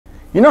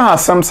You know how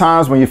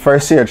sometimes when you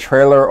first see a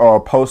trailer or a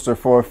poster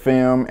for a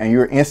film and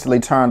you're instantly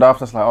turned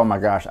off, it's like, oh my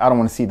gosh, I don't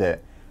want to see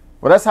that.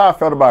 Well, that's how I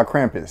felt about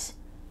Krampus.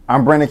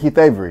 I'm Brandon Keith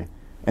Avery,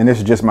 and this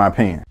is just my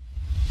opinion.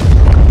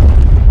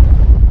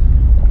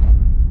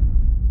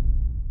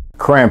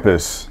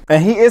 Krampus.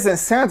 And he isn't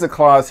Santa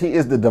Claus, he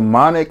is the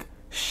demonic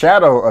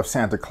shadow of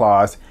Santa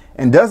Claus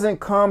and doesn't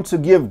come to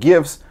give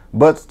gifts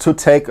but to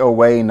take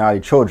away naughty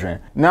children.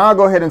 Now I'll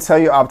go ahead and tell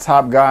you up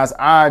top, guys,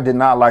 I did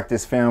not like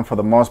this film for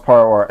the most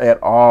part or at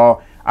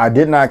all. I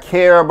did not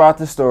care about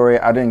the story.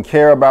 I didn't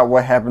care about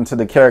what happened to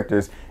the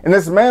characters. And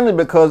it's mainly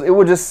because it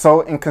was just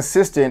so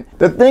inconsistent.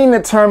 The thing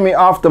that turned me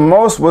off the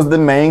most was the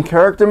main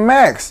character,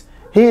 Max.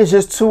 He is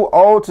just too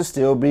old to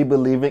still be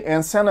believing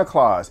in Santa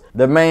Claus.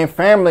 The main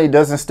family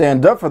doesn't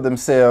stand up for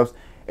themselves.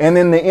 And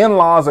then the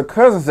in-laws or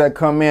cousins that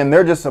come in,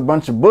 they're just a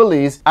bunch of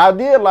bullies. I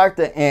did like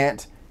the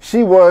aunt.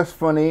 She was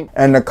funny,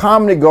 and the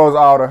comedy goes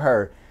all to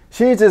her.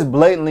 She's just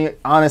blatantly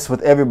honest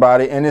with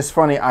everybody, and it's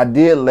funny, I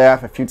did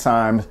laugh a few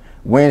times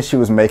when she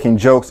was making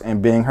jokes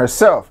and being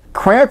herself.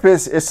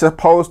 Krampus is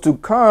supposed to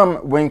come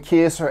when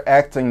kids are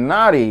acting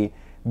naughty,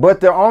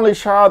 but the only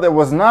child that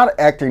was not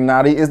acting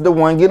naughty is the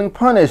one getting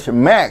punished,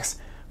 Max.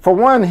 For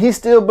one, he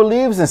still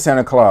believes in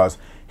Santa Claus.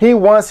 He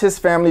wants his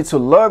family to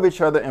love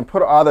each other and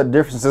put all the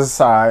differences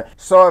aside.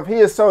 So if he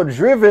is so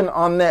driven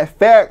on that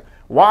fact,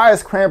 why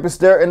is Krampus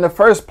there in the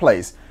first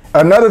place?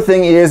 Another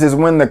thing is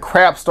when the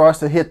crap starts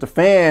to hit the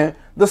fan,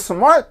 the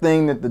smart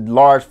thing that the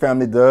large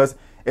family does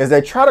is they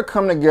try to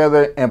come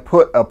together and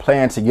put a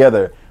plan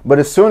together. But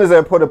as soon as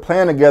they put a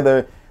plan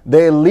together,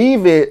 they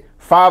leave it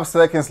 5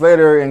 seconds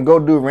later and go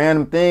do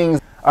random things.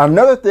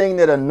 Another thing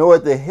that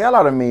annoyed the hell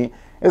out of me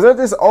is that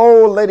this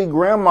old lady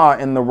grandma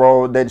in the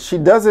road that she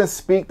doesn't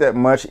speak that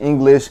much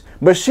English,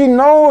 but she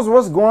knows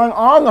what's going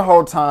on the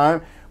whole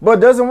time,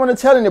 but doesn't want to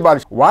tell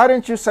anybody. Why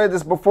didn't you say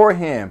this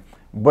beforehand?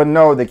 But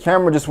no, the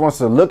camera just wants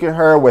to look at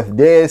her with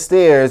dead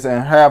stares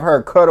and have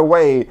her cut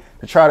away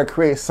to try to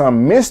create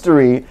some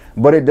mystery,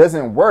 but it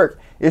doesn't work.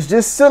 It's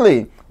just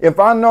silly. If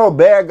I know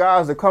bad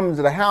guys are coming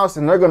to the house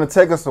and they're going to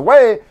take us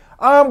away,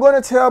 I'm going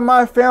to tell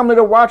my family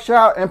to watch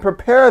out and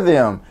prepare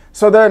them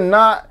so they're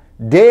not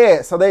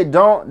dead, so they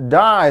don't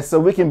die, so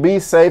we can be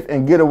safe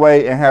and get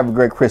away and have a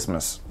great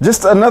Christmas.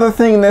 Just another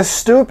thing that's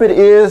stupid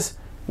is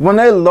when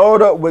they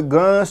load up with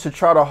guns to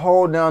try to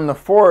hold down the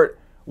fort,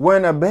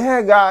 when a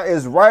bad guy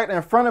is right in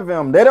front of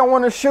him, they don't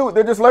want to shoot.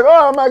 They're just like,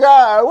 oh my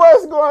God,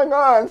 what's going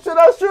on? Should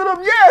I shoot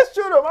him? Yes,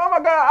 shoot him. Oh my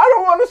God, I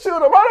don't want to shoot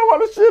him. I don't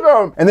want to shoot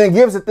him. And then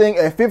gives the thing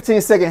a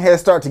 15-second head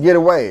start to get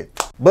away.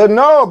 But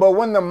no, but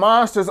when the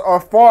monsters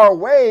are far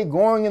away,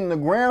 going in the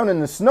ground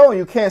in the snow,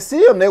 you can't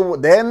see them.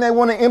 Then they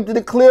want to empty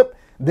the clip.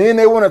 Then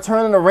they want to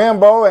turn into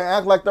Rambo and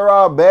act like they're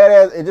all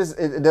badass.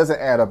 It doesn't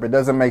add up. It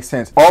doesn't make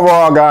sense.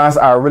 Overall, guys,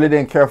 I really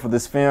didn't care for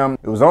this film.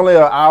 It was only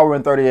 1 hour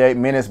and 38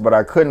 minutes, but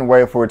I couldn't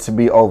wait for it to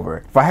be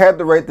over. If I had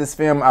to rate this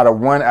film out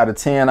of 1 out of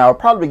 10, I would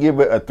probably give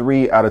it a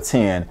 3 out of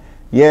 10.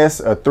 Yes,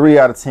 a 3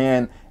 out of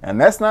 10. And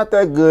that's not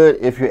that good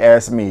if you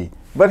ask me.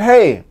 But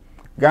hey,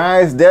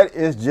 guys, that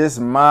is just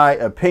my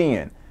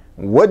opinion.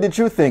 What did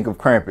you think of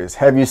Krampus?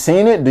 Have you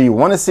seen it? Do you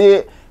want to see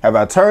it? Have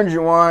I turned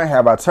you on?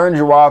 Have I turned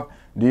you off?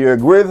 Do you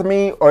agree with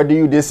me or do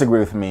you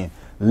disagree with me?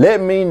 Let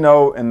me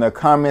know in the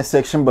comment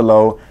section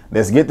below.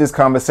 Let's get this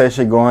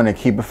conversation going and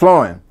keep it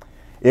flowing.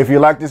 If you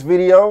like this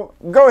video,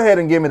 go ahead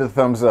and give me the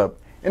thumbs up.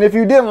 And if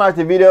you didn't like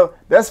the video,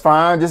 that's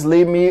fine. Just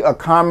leave me a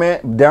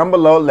comment down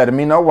below letting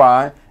me know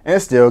why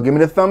and still give me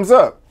the thumbs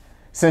up.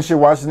 Since you're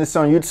watching this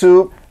on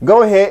YouTube,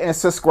 go ahead and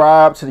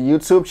subscribe to the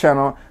YouTube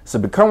channel to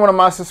become one of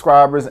my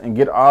subscribers and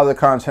get all the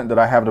content that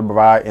I have to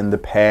provide in the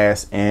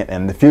past and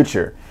in the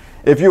future.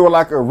 If you would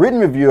like a written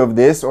review of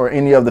this or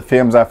any of the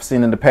films I've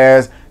seen in the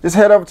past, just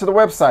head over to the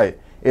website.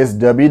 It's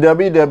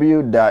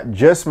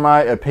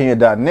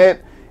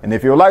www.justmyopinion.net. And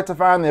if you would like to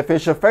find the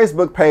official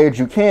Facebook page,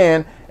 you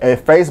can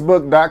at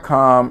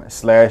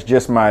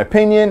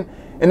facebook.com/justmyopinion.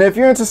 And if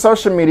you're into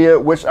social media,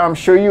 which I'm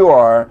sure you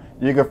are,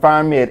 you can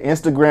find me at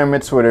Instagram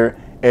and Twitter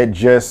at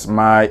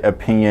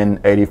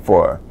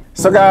justmyopinion84.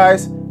 So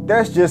guys,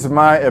 that's just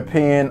my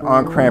opinion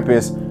on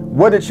Krampus.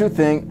 What did you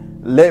think?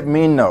 Let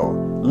me know.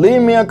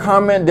 Leave me a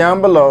comment down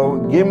below,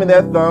 give me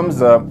that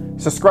thumbs up,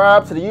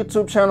 subscribe to the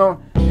YouTube channel,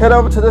 head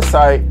over to the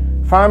site,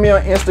 find me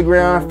on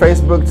Instagram,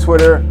 Facebook,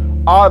 Twitter,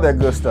 all that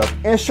good stuff,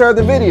 and share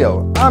the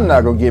video. I'm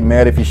not gonna get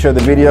mad if you share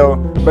the video,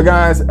 but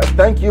guys,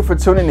 thank you for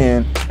tuning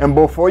in, and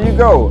before you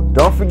go,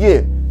 don't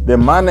forget that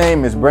my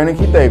name is Brandon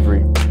Keith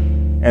Avery,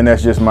 and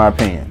that's just my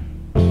opinion.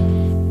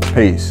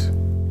 Peace.